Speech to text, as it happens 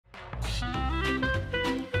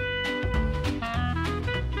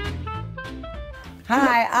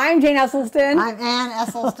Hi, I'm Jane Esselstyn. I'm Ann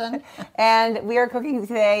Esselstyn. And we are cooking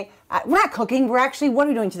today. We're not cooking, we're actually, what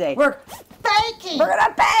are we doing today? We're baking. We're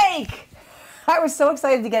gonna bake! I was so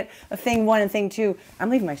excited to get a thing 1 and thing 2. I'm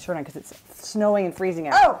leaving my shirt on because it's snowing and freezing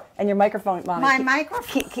out. Oh! And your microphone, Mommy. My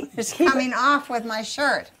microphone is coming off with my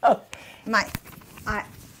shirt. Oh.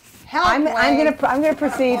 I'm gonna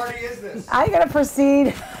proceed. What party is this? I'm gonna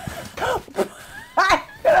proceed. I'm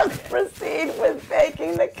gonna proceed with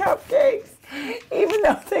baking the cupcakes, even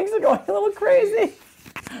though things are going a little crazy.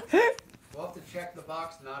 We'll have to check the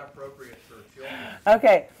box, not appropriate for children.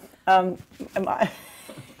 Okay, can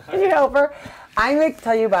you help her? I'm going to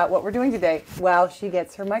tell you about what we're doing today while she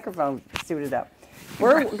gets her microphone suited up.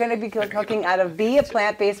 We're going to be cooking out of Be a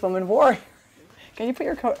Plant-Based Woman Warrior. Can you put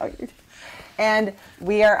your coat on? And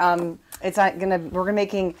we are we're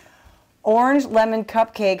making orange lemon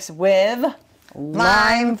cupcakes with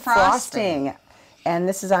lime frosting. And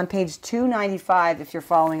this is on page 295 if you're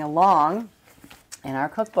following along in our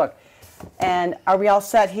cookbook. And are we all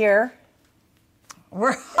set here?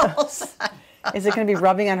 We're all set. Is it going to be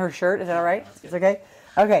rubbing on her shirt? Is that all right? It's okay?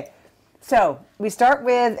 Okay. So we start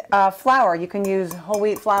with flour. You can use whole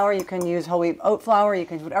wheat flour. You can use whole wheat oat flour. You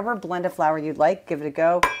can use whatever blend of flour you'd like. Give it a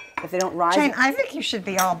go. If they don't rise, Jane, I think you should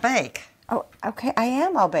be all bake. Oh, okay. I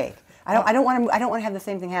am. I'll bake. I don't want to have the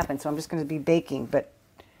same thing happen. So I'm just going to be baking. But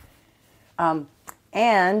now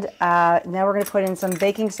we're going to put in some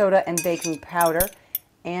baking soda and baking powder.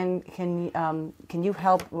 And can you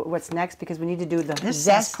help what's next? Because we need to do the This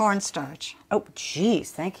is cornstarch. Oh,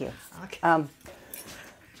 geez, thank you. Okay.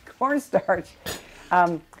 Cornstarch.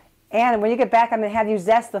 And when you get back, I'm going to have you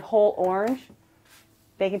zest the whole orange.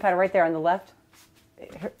 Baking powder right there on the left.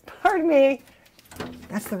 Pardon me.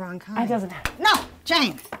 That's the wrong kind. It doesn't have. No,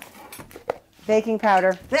 Jane. Baking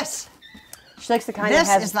powder. This. She likes the kind that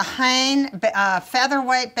has. This is the Hein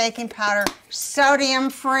featherweight baking powder,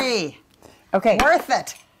 sodium-free. Okay. Worth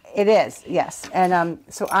it. It is, yes. And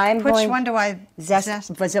so I'm Which going. Which one do I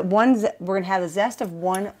zest? Was it one? We're going to have a zest of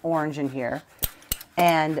one orange in here.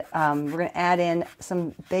 And we're going to add in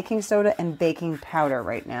some baking soda and baking powder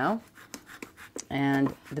right now.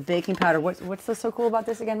 And the baking powder, what's so cool about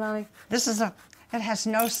this again, Mommy? It has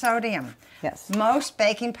no sodium. Yes. Most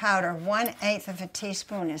baking powder, 1/8 of a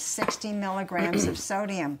teaspoon is 60 milligrams of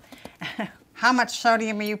sodium. How much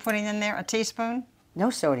sodium are you putting in there? A teaspoon? No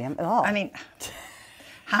sodium at all. I mean,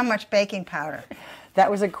 how much baking powder?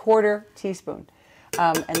 That was a 1/4 teaspoon.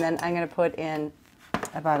 And then I'm going to put in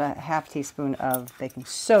about a 1/2 teaspoon of baking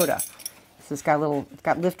soda. So it's got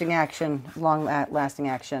lifting action, long-lasting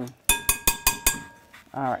action.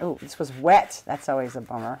 All right. Oh, this was wet. That's always a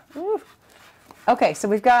bummer. Ooh. Okay, so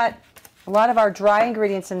we've got a lot of our dry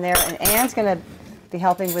ingredients in there, and Anne's going to be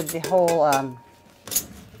helping with the whole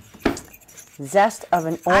zest of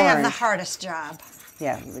an orange. I have the hardest job.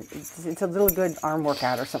 Yeah, it's a little good arm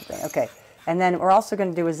workout or something. Okay, and then we're also going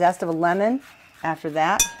to do a zest of a lemon after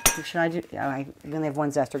that. Should I do? I only have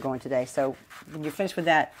one zester going today, so when you're finished with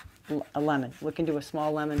that, a lemon. We can do a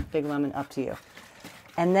small lemon, big lemon, up to you.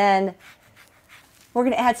 And then we're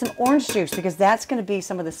going to add some orange juice because that's going to be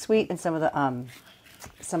some of the sweet and some of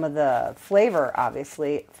the flavor,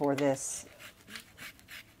 obviously, for this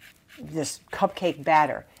cupcake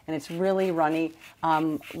batter. And it's really runny.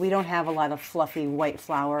 We don't have a lot of fluffy white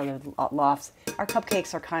flour, the lofts. Our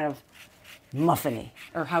cupcakes are kind of muffiny,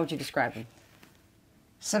 or how would you describe them?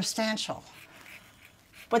 Substantial.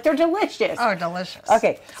 But they're delicious. Oh, delicious.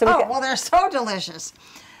 Okay. So well, they're so delicious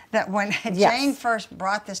that when Jane first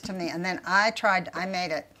brought this to me, and then I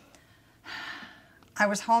made it. I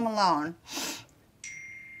was home alone,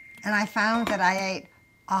 and I found that I ate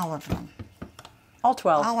all of them. All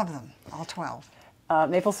 12. All of them. All 12.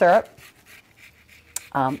 Maple syrup.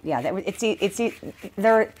 Yeah,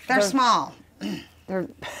 they're small. They're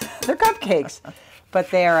cupcakes,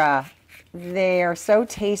 but they are so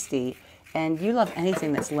tasty, and you love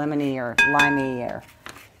anything that's lemony or limey or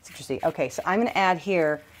citrusy. Okay, so I'm going to add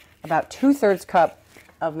here about 2/3 cup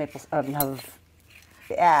of this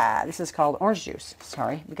is called orange juice.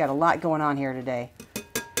 Sorry, we got a lot going on here today.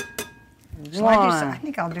 I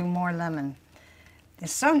think I'll do more lemon.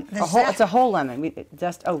 It's a whole lemon. Okay,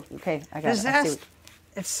 I got the it. zest.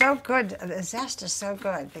 It's so good. The zest is so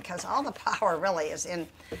good because all the power really is in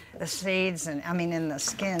the seeds and in the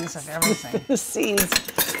skins of everything. The seeds.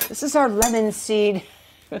 This is our lemon seed.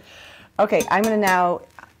 Okay, I'm going to now.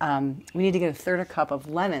 We need to get 1/3 cup of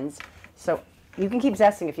lemons. So you can keep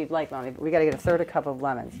zesting if you'd like, Mommy, but we got to get 1/3 cup of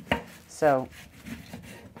lemons. So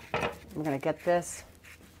I'm going to get this.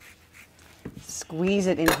 Squeeze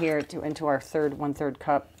it in here into our 1/3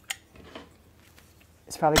 cup.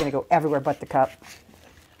 It's probably going to go everywhere but the cup.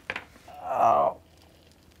 Oh,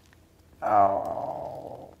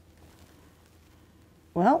 Oh.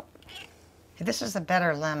 Well. This is a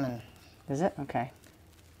better lemon. Is it? Okay.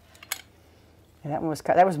 Yeah, that one was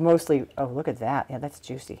cut. That was mostly, oh, look at that. Yeah, that's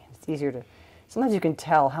juicy. It's easier to, sometimes you can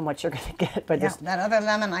tell how much you're going to get, but Yeah, this, that other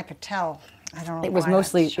lemon I could tell. I don't know it was why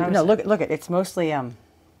mostly, that shows no, it look, it's mostly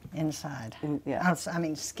inside. yeah. Outside, I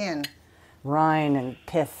mean skin. rind and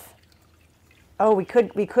pith. Oh, we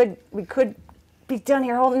could be done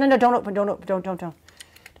here. Hold on. No, don't open, don't do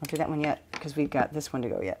that one yet, because we've got this one to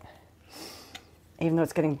go yet. Even though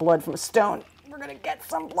it's getting blood from a stone, we're gonna get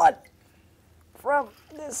some blood from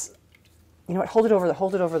this. You know what? Hold that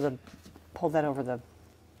over the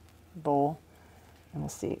bowl, and we'll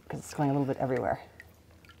see, because it's going a little bit everywhere.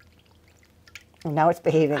 And now it's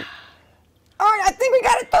behaving. All right, I think we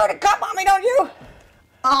got it. Throw the cup on me, don't you?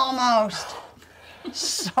 Almost.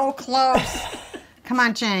 So close. Come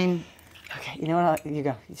on, Jane. Okay, you know what? You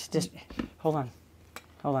go. You just hold on.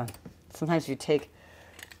 Hold on. Sometimes you take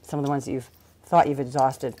some of the ones that you've thought you've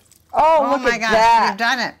exhausted. Oh, look my at gosh, that. you've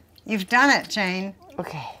done it. You've done it, Jane.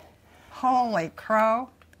 Okay. Holy crow.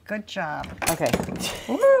 Good job. Okay.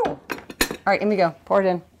 Woo! All right, in we go. Pour it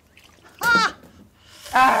in. Ah!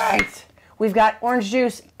 All right. We've got orange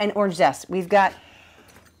juice and orange zest. We've got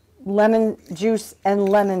lemon juice and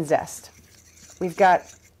lemon zest. We've got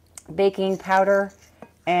baking powder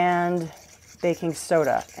and baking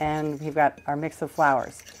soda. And we've got our mix of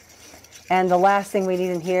flours. And the last thing we need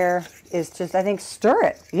in here is just, I think, stir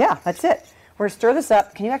it. Yeah, that's it. We're going to stir this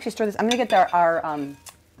up. Can you actually stir this? I'm going to get our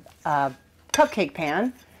cupcake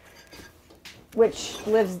pan, which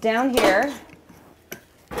lives down here.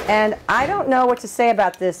 And I don't know what to say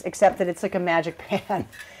about this except that it's like a magic pan.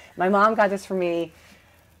 My mom got this for me,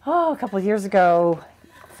 a couple of years ago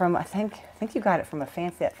from, I think you got it from that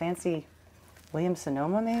fancy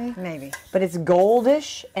Williams-Sonoma maybe? Maybe. But it's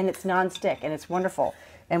goldish and it's non-stick and it's wonderful.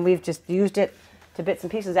 And we've just used it to bits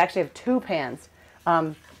and pieces. Actually, I have 2 pans.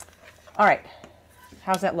 All right.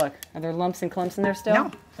 How's that look? Are there lumps and clumps in there still?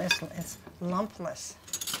 No, it's lumpless.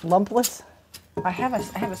 Lumpless? I have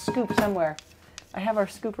a scoop somewhere. I have our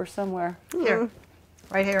scooper somewhere. Here.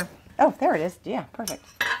 Right here. Oh, there it is. Yeah, perfect.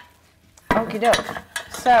 Okie doke.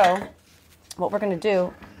 So, what we're going to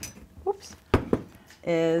do,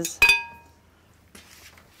 is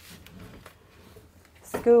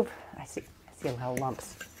scoop. I see a lot of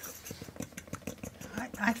lumps.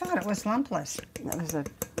 I thought it was lumpless. That was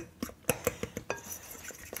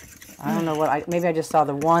I don't know what maybe I just saw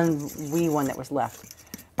the wee one that was left.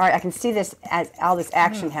 All right, I can see this as all this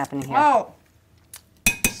action happening here. Oh,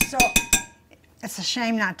 so it's a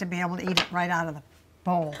shame not to be able to eat it right out of the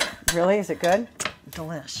bowl. Really? Is it good?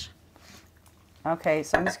 Delish. Okay,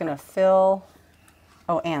 so I'm just going to fill.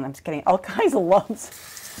 Oh, and I'm just getting all kinds of lumps.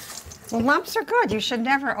 Well, lumps are good. You should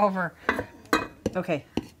never over. Okay.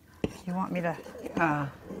 You want me to?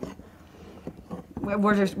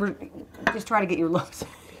 We're just trying to get your lumps.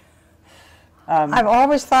 I've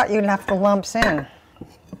always thought you left the lumps in.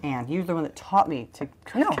 And you're the one that taught me to.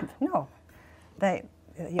 No.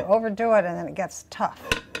 You overdo it and then it gets tough.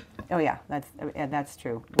 Oh yeah, that's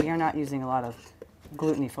true. We are not using a lot of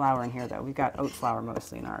gluten-y flour in here, though. We've got oat flour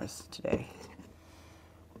mostly in ours today.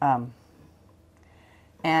 And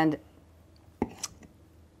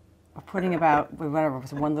we're putting about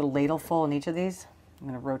one little ladle full in each of these. I'm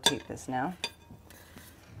going to rotate this now.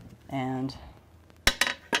 And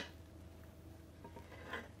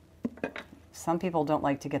some people don't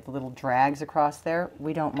like to get the little drags across there.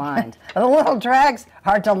 We don't mind. The little drags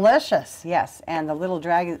are delicious. Yes, and the little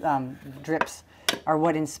drag drips are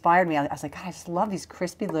what inspired me. I was like, God, I just love these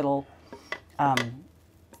crispy little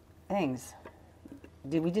things.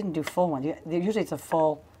 We didn't do full ones. Usually it's a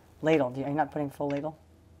full ladle. Are you not putting full ladle?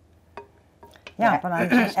 Yeah, but I'm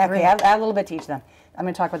just okay. Add a little bit to each of them. I'm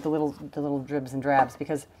going to talk about the little dribs and drabs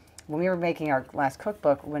because when we were making our last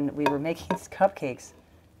cookbook, when we were making these cupcakes,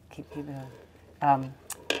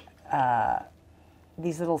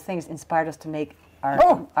 these little things inspired us to make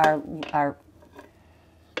our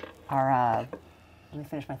let me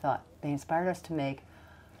finish my thought. They inspired us to make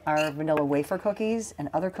our vanilla wafer cookies and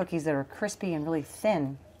other cookies that are crispy and really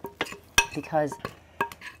thin because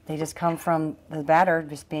they just come from the batter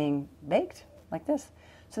just being baked like this.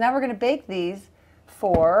 So now we're going to bake these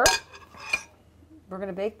for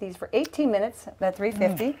 18 minutes at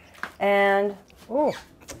 350 and ooh,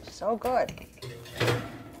 so good.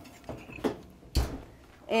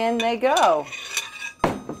 In they go.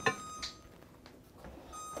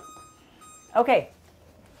 Okay,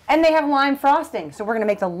 and they have lime frosting, so we're going to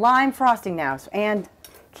make the lime frosting now, and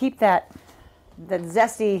keep that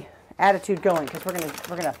zesty attitude going because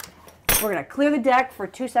we're gonna clear the deck for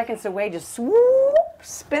 2 seconds away. Just swoop,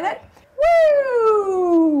 spin it.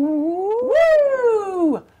 Woo!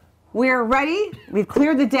 Woo! We're ready. We've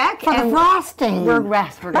cleared the deck. For the frosting. We're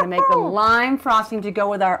going to make the lime frosting to go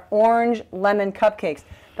with our orange lemon cupcakes.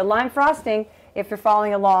 The lime frosting, if you're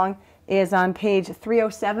following along, is on page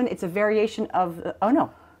 307. It's a variation of, oh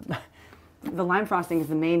no, the lime frosting is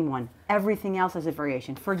the main one. Everything else is a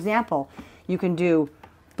variation. For example, you can do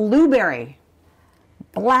blueberry,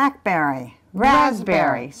 Blackberry,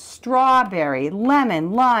 raspberry, strawberry,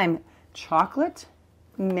 lemon, lime, chocolate,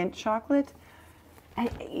 mint chocolate.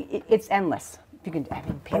 It's endless. You can, I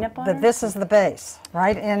mean, peanut butter. This is the base,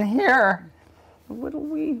 right in here. What do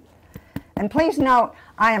we? And please note,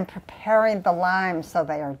 I am preparing the limes so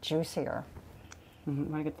they are juicier.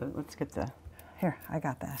 Let's get the. Here, I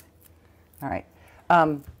got that. All right.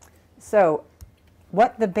 So,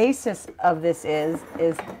 what the basis of this is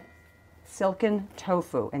silken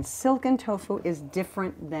tofu, and silken tofu is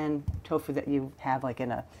different than tofu that you have like in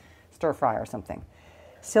a stir fry or something.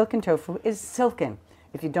 Silken tofu is silken.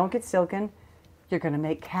 If you don't get silken, you're going to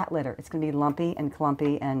make cat litter. It's going to be lumpy and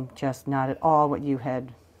clumpy and just not at all what you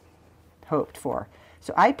had hoped for.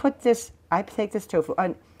 So I take this tofu,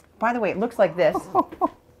 and by the way, it looks like this.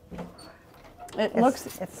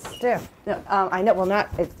 It's stiff. I know, well not,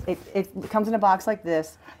 it comes in a box like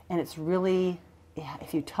this, and it's really, yeah,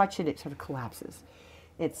 if you touch it, it sort of collapses.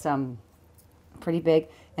 It's pretty big,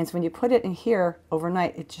 and so when you put it in here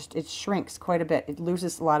overnight, it shrinks quite a bit. It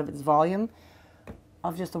loses a lot of its volume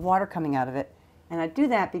of just the water coming out of it. And I do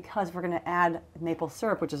that because we're going to add maple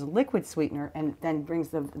syrup, which is a liquid sweetener, and then brings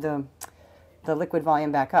the liquid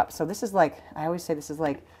volume back up. So this is like, I always say this is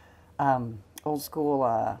like old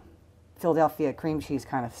school Philadelphia cream cheese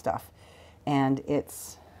kind of stuff. And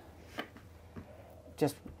it's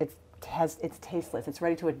tasteless. It's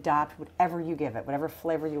ready to adopt whatever you give it, whatever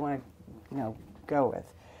flavor you want to, go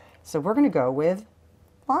with. So we're going to go with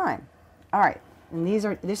lime. All right. And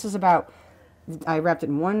this is about, I wrapped it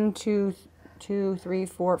in 1, 2, 3,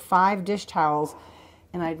 4, 5 dish towels,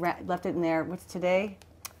 and I left it in there. What's today?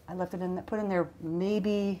 I left it put in there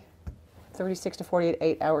maybe 36 to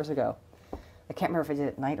 48 hours ago. I can't remember if I did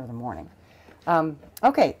it at night or the morning.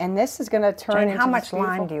 Okay, and this is going to turn Jane, into how much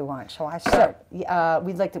lime do you want? Shall I So, start?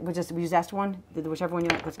 we'd like to, we zest one, whichever one you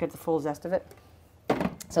want. Let's get the full zest of it.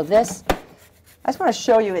 So this, I just want to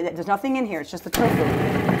show you, there's nothing in here, it's just the tofu.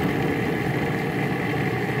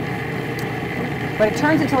 But it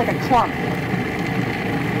turns into like a clump.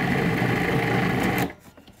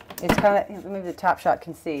 It's kind of, maybe the top shot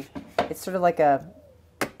can see. It's sort of like a,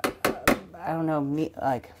 I don't know,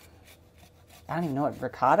 I don't even know what,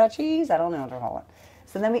 ricotta cheese? I don't know what to call it.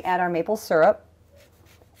 So then we add our maple syrup,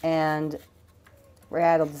 and we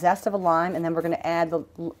add a zest of a lime, and then we're going to add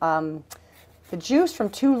the juice from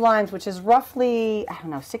 2 limes, which is roughly, I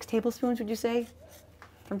don't know, 6 tablespoons, would you say?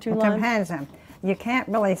 From 2 limes? It depends on. You can't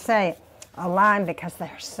really say a lime because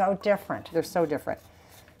they're so different. They're so different.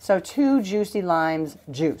 So 2 juicy limes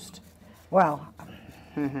juiced. Well.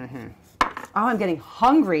 Oh, I'm getting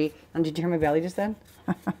hungry. And did you hear my belly just then?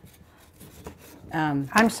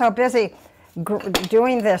 I'm so busy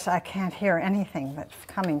doing this, I can't hear anything that's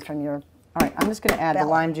coming from your. All right, I'm just going to add the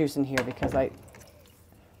lime juice in here because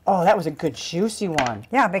oh, that was a good juicy one.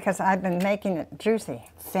 Yeah, because I've been making it juicy.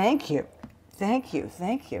 Thank you. Thank you.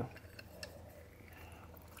 Thank you.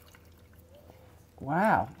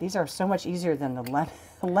 Wow, these are so much easier than the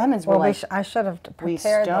lemons were. Well, I should have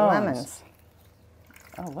prepared the lemons.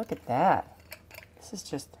 Oh, look at that. This is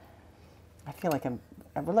just, I feel like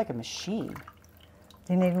we're like a machine.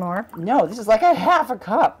 Do you need more? No, this is like a half a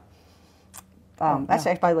cup. That's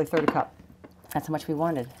probably like 1/3 cup. That's how much we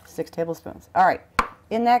wanted, 6 tablespoons. All right,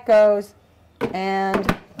 in that goes,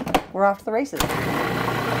 and we're off to the races.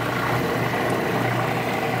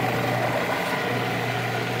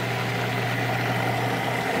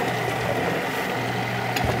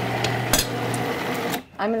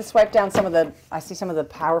 I'm going to swipe down I see some of the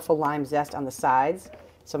powerful lime zest on the sides,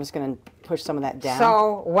 so I'm just going to push some of that down.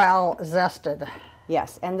 So well zested.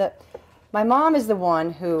 Yes, and my mom is the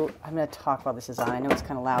one who, I'm going to talk while this is on. I know it's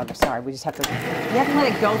kind of loud, I'm sorry. We just have to, you have to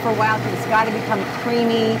let it go for a while because it's got to become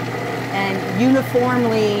creamy and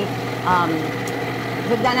uniformly,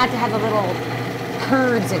 but not to have the little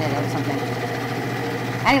curds in it or something.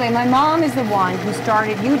 Anyway, my mom is the one who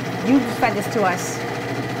started, you fed this to us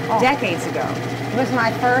decades ago. It was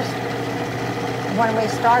my first, when we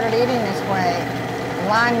started eating this way,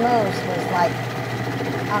 lime mousse was like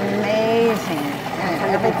amazing.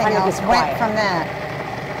 And everything else went from that.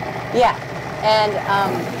 Yeah, and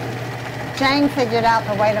Jane figured out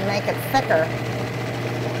the way to make it thicker,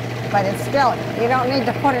 but it's still, you don't need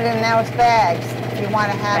to put it in those bags. If you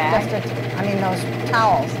want to have Bag? those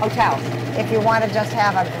towels. Oh, towels. If you want to just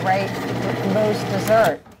have a great mousse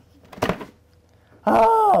dessert.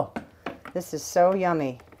 Oh, this is so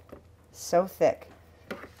yummy, so thick.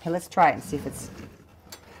 Okay, let's try it and see if it's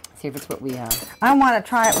what we. I want to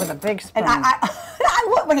try it with a big spoon. And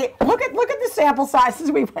look at the sample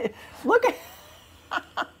sizes we put. Look at.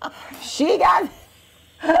 She got.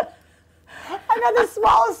 I got the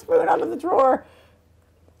smallest spoon out of the drawer.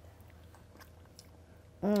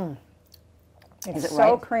 It's it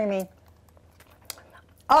so right? creamy.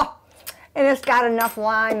 Oh, and it's got enough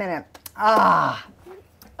lime in it. Ah,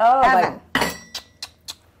 Oh, heaven.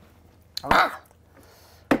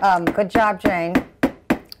 Good job, Jane.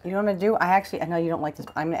 you know what I'm gonna do? I know you don't like this.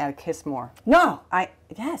 But I'm gonna add a kiss more. No,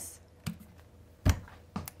 Yes.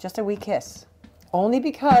 Just a wee kiss. Only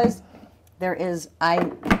because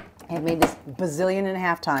I have made this bazillion and a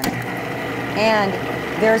half times. And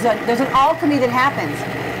there's an alchemy that happens.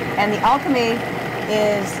 And the alchemy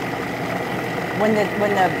is when the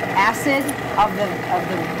acid of the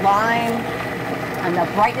lime and the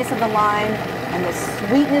brightness of the lime and the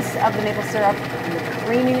sweetness of the maple syrup and the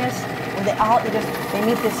creaminess, when they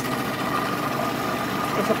meet this,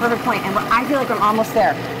 it's a perfect point. And I feel like I'm almost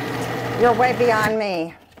there. you're way beyond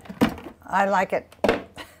me. I like it.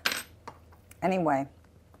 Anyway.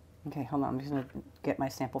 Okay, hold on. I'm just going to get my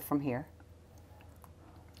sample from here.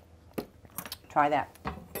 Try that.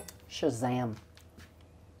 Shazam.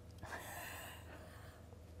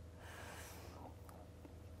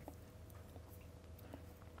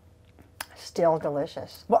 Still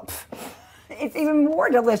delicious. Well, it's even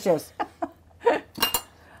more delicious. All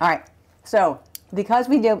right. So, because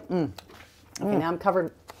we do, okay, now I'm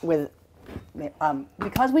covered with,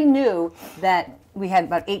 because we knew that we had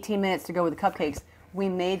about 18 minutes to go with the cupcakes, we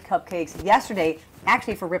made cupcakes yesterday,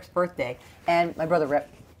 actually for Rip's birthday, and my brother Rip,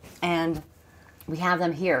 and we have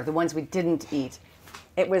them here, the ones we didn't eat.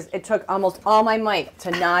 It took almost all my might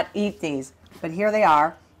to not eat these, but here they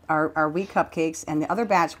are, our wheat cupcakes, and the other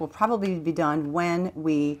batch will probably be done when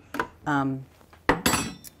we get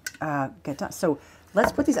done. So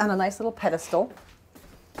let's put these on a nice little pedestal,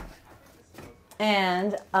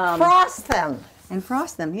 and Frost them. and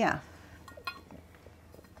frost them, yeah.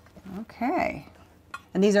 Okay.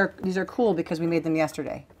 And these are cool because we made them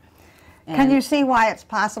yesterday. Can you see why it's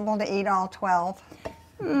possible to eat all 12?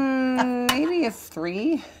 Maybe a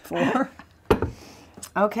 3, 4.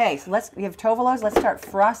 Okay, so we have Tovolos. Let's start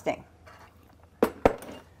frosting.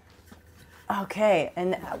 Okay,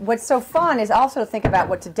 and what's so fun is also to think about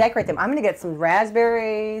what to decorate them. I'm going to get some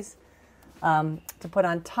raspberries to put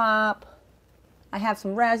on top. I have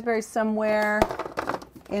some raspberries somewhere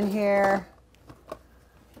in here.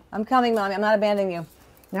 I'm coming, Mommy. I'm not abandoning you.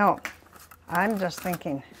 No, I'm just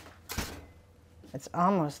thinking it's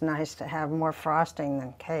almost nice to have more frosting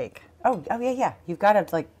than cake. Oh yeah. You've got to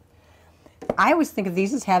like. I always think of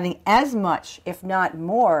these as having as much, if not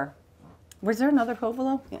more. Was there another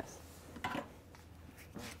Covolo? Yes.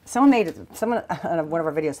 Someone on one of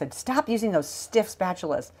our videos said, "Stop using those stiff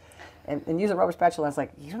spatulas, and use a rubber spatula." I was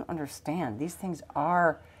like, "You don't understand. These things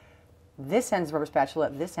are. This end's a rubber spatula.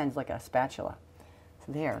 This end's like a spatula.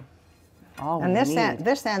 So there. All And we this need.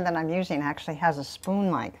 this end that I'm using actually has a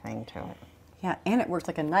spoon-like thing to it. Yeah, and it works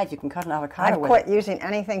like a knife. You can cut an avocado I've with quit it. using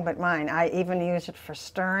anything but mine. I even use it for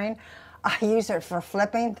stirring. I use it for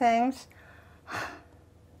flipping things.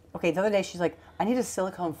 Okay, the other day she's like, I need a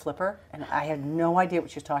silicone flipper, and I had no idea what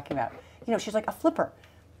she was talking about. You know, she's like, a flipper.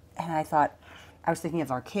 And I thought, I was thinking of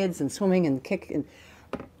our kids and swimming and kick, and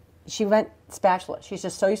she went spatula. She's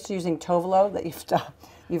just so used to using Tovolo that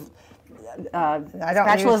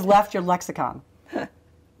spatula's left your lexicon.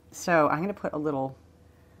 So I'm going to put a little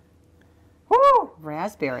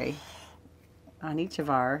raspberry on each of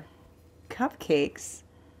our cupcakes.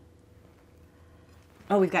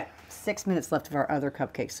 Oh, we've got 6 minutes left of our other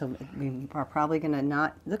cupcakes, so we are probably going to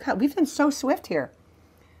not... Look how... We've been so swift here.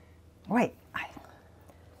 Wait, I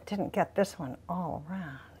didn't get this one all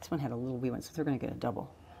around. This one had a little wee one, so they're going to get a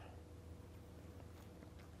double.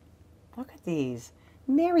 Look at these.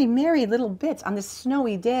 Merry, merry little bits on this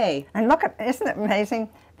snowy day. And look at, isn't it amazing?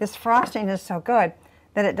 This frosting is so good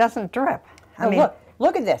that it doesn't drip. I mean,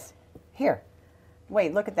 look at this. Here.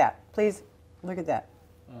 Wait, look at that. Please, look at that.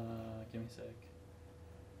 Give me a sec.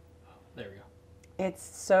 Oh, there we go. It's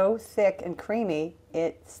so thick and creamy,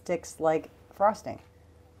 it sticks like frosting.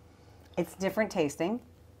 It's different tasting.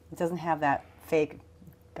 It doesn't have that fake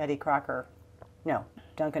Betty Crocker, no,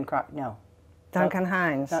 Duncan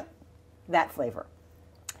Hines. That flavor.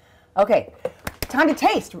 Okay, time to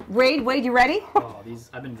taste. Wade, you ready? Oh,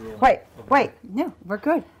 these, I've been drooling. Wait. No, we're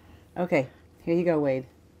good. Okay, here you go, Wade.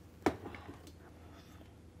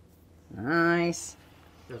 Nice.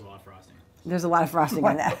 There's a lot of frosting. There's a lot of frosting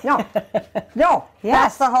on that. No, no,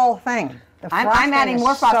 that's the whole thing. The I'm frosting adding is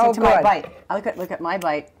more frosting so to my good. bite. Look at my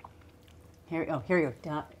bite. Here you go.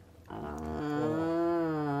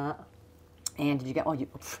 And did you get one? You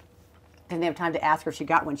didn't have time to ask her if she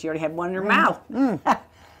got one. She already had one in her mouth.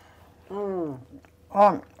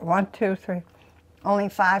 Oh, 1, 2, 3. Only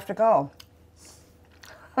 5 to go.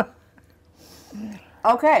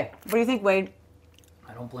 Okay, what do you think, Wade?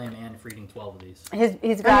 I don't blame Ann for eating 12 of these.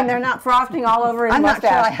 He's got they're not frosting all over his I'm not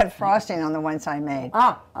mustache. sure I had frosting on the ones I made.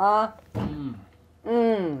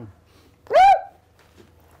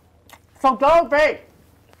 So go bake.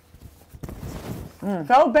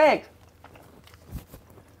 So bake.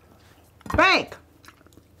 Bake.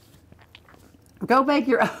 Go bake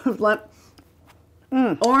your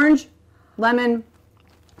orange lemon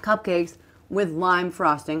cupcakes with lime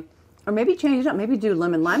frosting. Or maybe change it up. Maybe do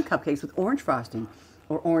lemon lime cupcakes with orange frosting.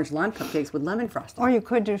 Or orange lime cupcakes with lemon frosting. Or you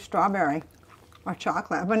could do strawberry or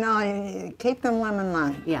chocolate. But no, you keep them lemon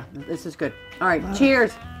lime. Yeah, this is good. All right,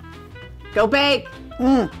 cheers. Go bake.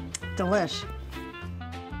 Delish.